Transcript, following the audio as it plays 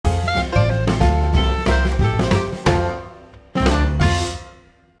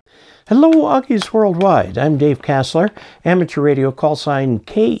Hello, Augies Worldwide. I'm Dave Kassler, amateur radio call sign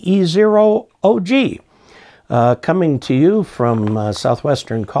KE0OG, coming to you from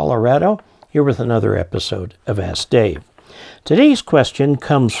southwestern Colorado, here with another episode of Ask Dave. Today's question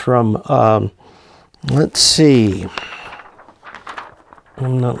comes from, let's see,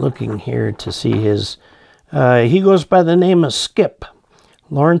 I'm not looking here to see his, he goes by the name of Skip,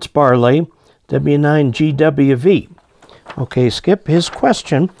 Lawrence Barley, W9GWV. Okay, Skip, his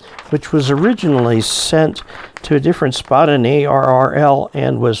question, which was originally sent to a different spot in ARRL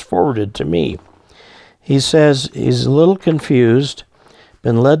and was forwarded to me. He says he's a little confused,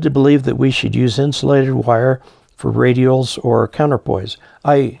 been led to believe that we should use insulated wire for radials or counterpoise.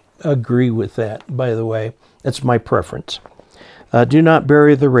 I agree with that, by the way. That's my preference. Do not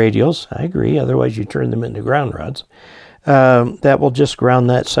bury the radials. I agree, otherwise you turn them into ground rods. That will just ground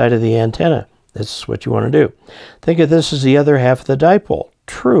that side of the antenna. That's what you want to do. Think of this as the other half of the dipole.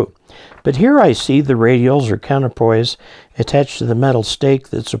 True. But here I see the radials or counterpoise attached to the metal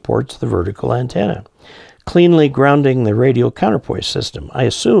stake that supports the vertical antenna, cleanly grounding the radial counterpoise system. I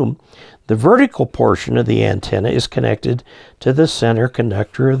assume the vertical portion of the antenna is connected to the center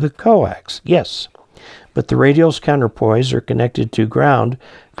conductor of the coax. Yes, but the radials counterpoise are connected to ground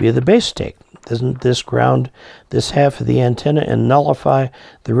via the base stake. Doesn't this ground this half of the antenna and nullify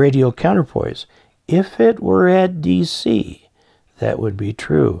the radial counterpoise? If it were at DC, that would be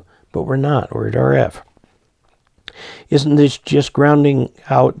true, but we're not. We're at RF. Isn't this just grounding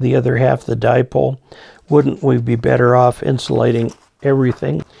out the other half of the dipole? Wouldn't we be better off insulating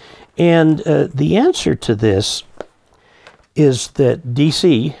everything? And the answer to this is that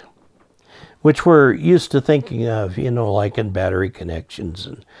DC, which we're used to thinking of, you know, like in battery connections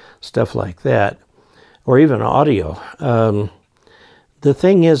and stuff like that, or even audio. The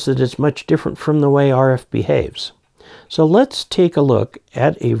thing is that it's much different from the way RF behaves. So let's take a look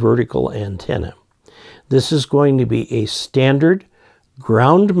at a vertical antenna. This is going to be a standard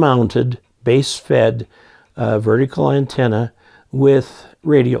ground-mounted, base-fed vertical antenna with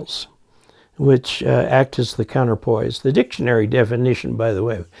radials, which act as the counterpoise. The dictionary definition, by the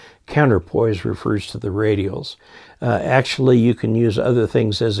way, counterpoise refers to the radials. Actually, you can use other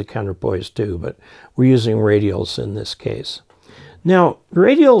things as a counterpoise too, but we're using radials in this case. Now,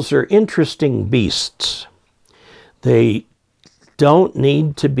 radials are interesting beasts. They don't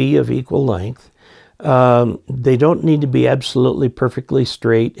need to be of equal length. They don't need to be absolutely perfectly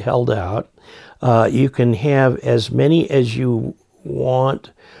straight, held out. You can have as many as you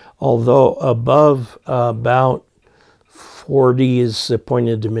want, although above about 40 is the point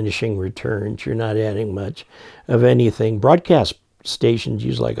of diminishing returns. You're not adding much of anything. Broadcast stations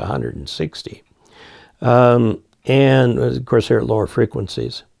use like 160. And of course they're at lower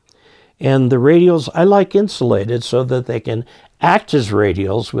frequencies. And the radials, I like insulated so that they can act as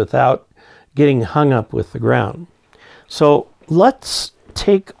radials without getting hung up with the ground. So let's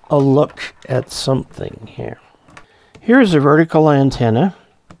take a look at something here. Here's a vertical antenna.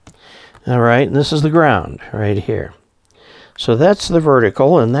 All right, and this is the ground right here. So that's the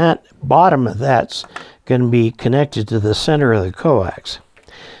vertical, and that bottom of that's going to be connected to the center of the coax.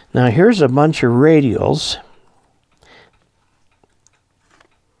 Now here's a bunch of radials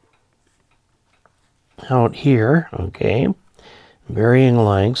out here, okay, varying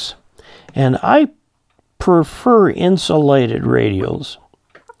lengths, and I prefer insulated radials.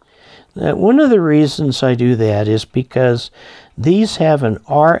 Now, one of the reasons I do that is because these have an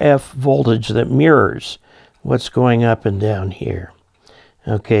RF voltage that mirrors what's going up and down here.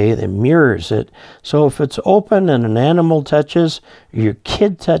 Okay, that mirrors it. So if it's open and an animal touches, or your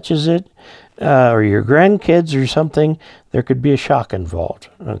kid touches it, or your grandkids or something, there could be a shock involved.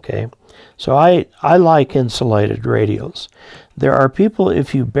 Okay, so I like insulated radials. There are people,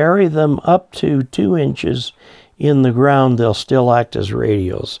 if you bury them up to 2 inches in the ground, they'll still act as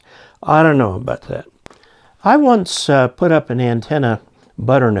radials. I don't know about that. I once put up an antenna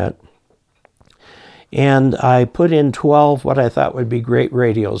butternut, and I put in 12 what I thought would be great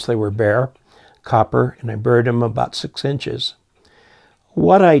radials. They were bare, copper, and I buried them about 6 inches.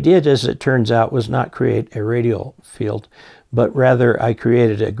 What I did, as it turns out, was not create a radial field, but rather I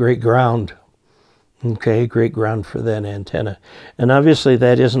created a great ground. Okay, great ground for that antenna. And obviously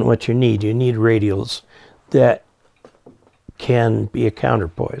that isn't what you need. You need radials that can be a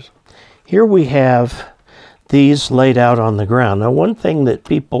counterpoise. Here we have these laid out on the ground. Now, one thing that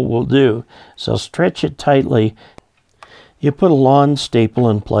people will do is they'll stretch it tightly. You put a lawn staple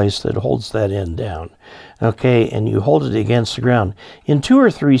in place that holds that end down, okay, and you hold it against the ground. In 2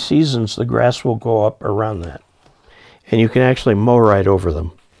 or 3 seasons, the grass will go up around that, and you can actually mow right over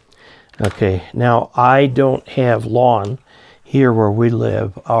them. Okay, now I don't have lawn here where we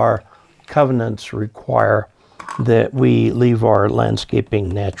live. Our covenants require that we leave our landscaping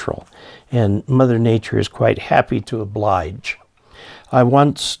natural, and Mother Nature is quite happy to oblige. I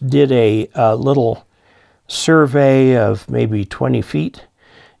once did a little survey of maybe 20 feet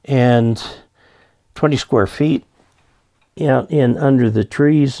and 20 square feet in under the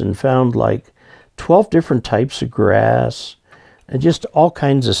trees, and found like 12 different types of grass and just all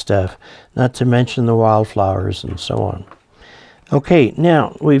kinds of stuff, not to mention the wildflowers and so on. Okay,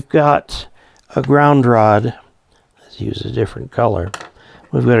 now we've got a ground rod. Let's use a different color.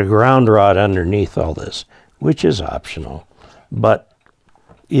 We've got a ground rod underneath all this, which is optional, but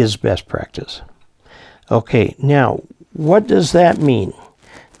is best practice. Okay, now what does that mean?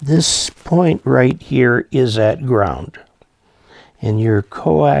 This point right here is at ground, and your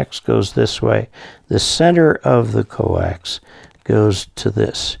coax goes this way. The center of the coax goes to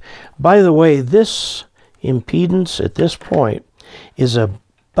this. By the way, this impedance at this point is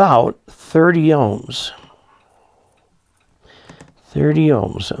about 30 ohms. 30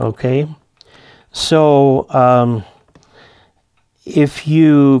 ohms, okay? So if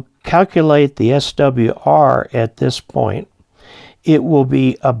you calculate the SWR at this point, it will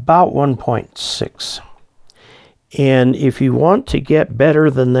be about 1.6. And if you want to get better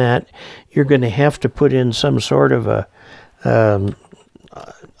than that, you're going to have to put in some sort of a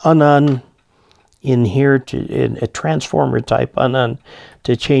unun in here, in a transformer type unun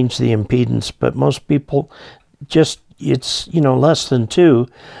to change the impedance. But most people just, it's, you know, less than 2,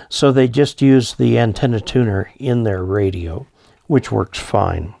 so they just use the antenna tuner in their radio, which works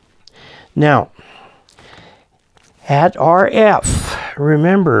fine. Now, at RF,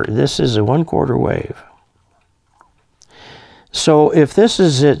 remember, this is a 1/4 wave. So if this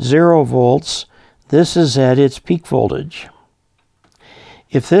is at 0 volts, this is at its peak voltage.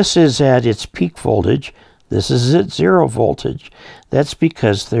 If this is at its peak voltage, this is at 0 voltage. That's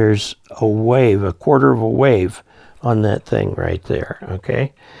because there's a wave, a 1/4 of a wave on that thing right there,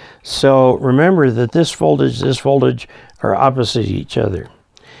 okay? So remember that this voltage are opposite each other.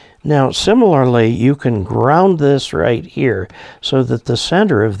 Now, similarly, you can ground this right here so that the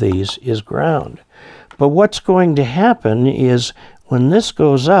center of these is ground. But what's going to happen is when this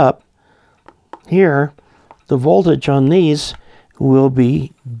goes up here, the voltage on these will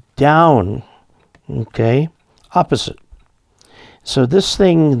be down, okay, opposite. So this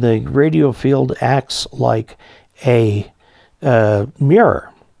thing, the radio field, acts like a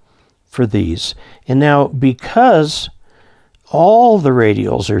mirror for these. And now, because all the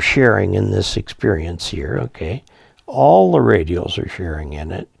radials are sharing in this experience here, okay, all the radials are sharing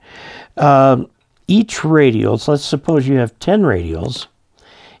in it. Each radials, let's suppose you have 10 radials,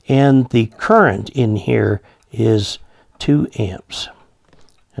 and the current in here is 2 amps.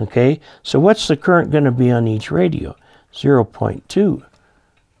 Okay, so what's the current going to be on each radio? 0.2.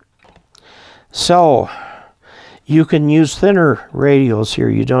 So you can use thinner radials here.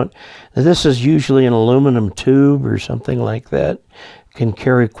 You don't, this is usually an aluminum tube or something like that. Can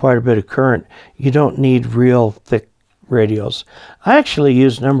carry quite a bit of current. You don't need real thick radials. I actually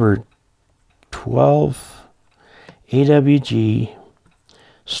use number 12 AWG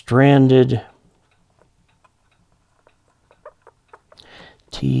stranded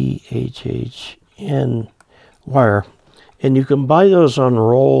THHN wire, and you can buy those on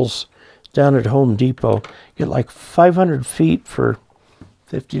rolls down at Home Depot. Get like 500 feet for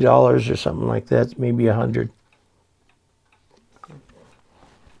 $50 or something like that, maybe 100.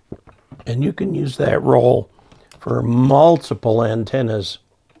 And you can use that roll for multiple antennas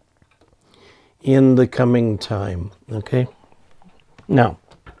in the coming time, okay? Now,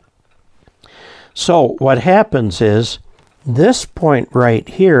 so what happens is this point right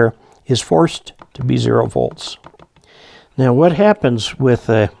here is forced to be 0 volts. Now, what happens with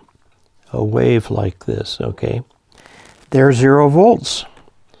a wave like this, okay? They're 0 volts.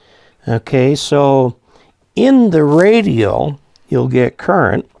 Okay, so in the radial, you'll get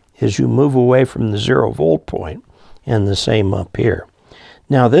current as you move away from the 0 volt point, and the same up here.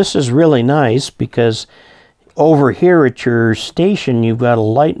 Now, this is really nice because over here at your station, you've got a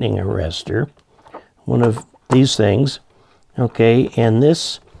lightning arrestor, one of these things, okay, and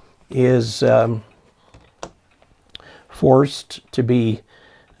this is forced to be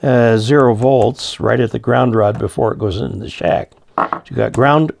 0 volts right at the ground rod before it goes into the shack. So you got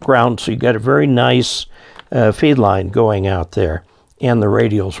ground, so you got a very nice feed line going out there, and the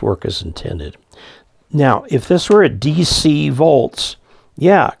radials work as intended. Now, if this were at DC volts,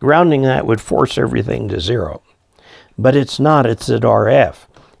 yeah, grounding that would force everything to 0. But it's not, it's at RF.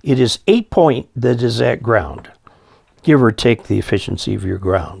 It is 8 point that is at ground, give or take the efficiency of your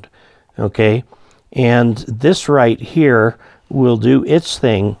ground, okay? And this right here will do its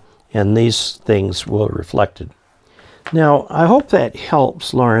thing and these things will reflect it. Now, I hope that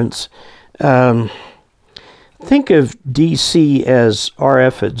helps, Lawrence. Think of DC as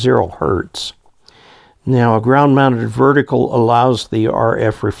RF at 0 hertz. Now, a ground-mounted vertical allows the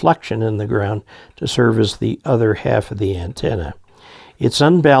RF reflection in the ground to serve as the other half of the antenna. It's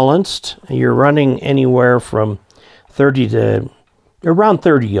unbalanced. You're running anywhere from 30 to around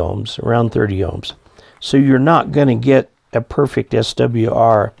 30 ohms. So you're not going to get a perfect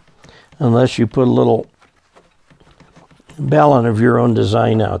SWR unless you put a little ballon of your own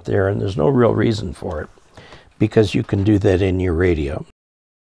design out there, and there's no real reason for it because you can do that in your radio.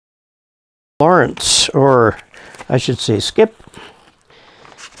 Lawrence, or I should say Skip,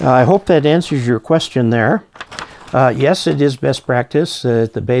 I hope that answers your question there. Yes, it is best practice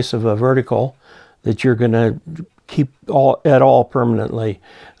at the base of a vertical that you're going to keep at all permanently.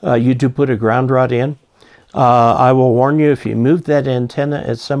 You do put a ground rod in. I will warn you, if you move that antenna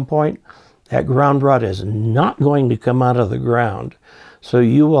at some point, that ground rod is not going to come out of the ground. So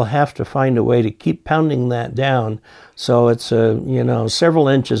you will have to find a way to keep pounding that down so it's several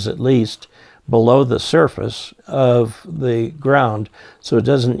inches at least below the surface of the ground, so it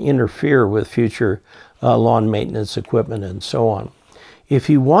doesn't interfere with future lawn maintenance equipment and so on. If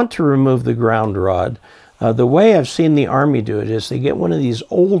you want to remove the ground rod, the way I've seen the Army do it is they get one of these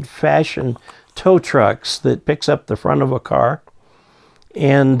old-fashioned tow trucks that picks up the front of a car,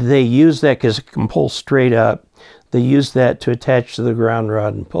 and they use that because it can pull straight up. They use that to attach to the ground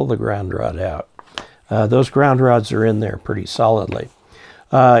rod and pull the ground rod out. Those ground rods are in there pretty solidly.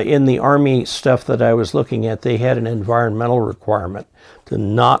 In the Army stuff that I was looking at, they had an environmental requirement to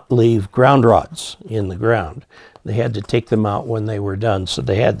not leave ground rods in the ground. They had to take them out when they were done, so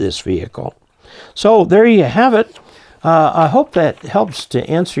they had this vehicle. So there you have it. I hope that helps to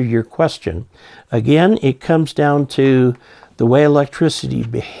answer your question. Again, it comes down to the way electricity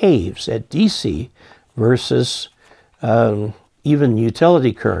behaves at DC versus even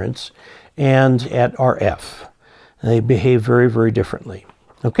utility currents and at RF. They behave very, very differently.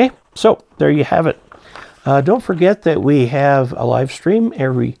 Okay, so there you have it. Don't forget that we have a live stream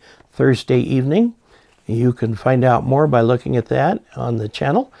every Thursday evening. You can find out more by looking at that on the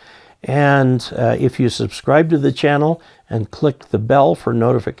channel. And if you subscribe to the channel and click the bell for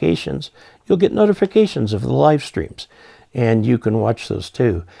notifications, you'll get notifications of the live streams. And you can watch those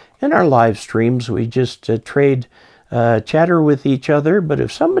too. In our live streams, we just trade chatter with each other. But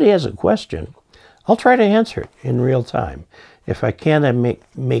if somebody has a question, I'll try to answer it in real time. If I can, I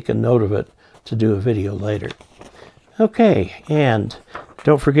make a note of it to do a video later. Okay, and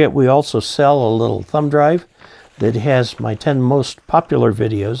don't forget we also sell a little thumb drive that has my 10 most popular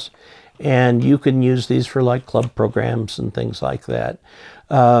videos, and you can use these for like club programs and things like that.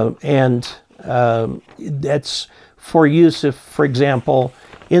 That's for use if, for example,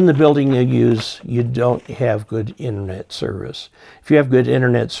 in the building you don't have good internet service. If you have good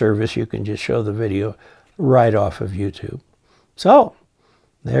internet service, you can just show the video right off of YouTube. So,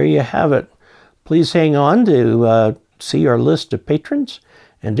 there you have it. Please hang on to see our list of patrons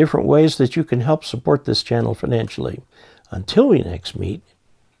and different ways that you can help support this channel financially. Until we next meet,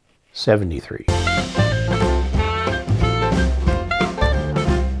 73.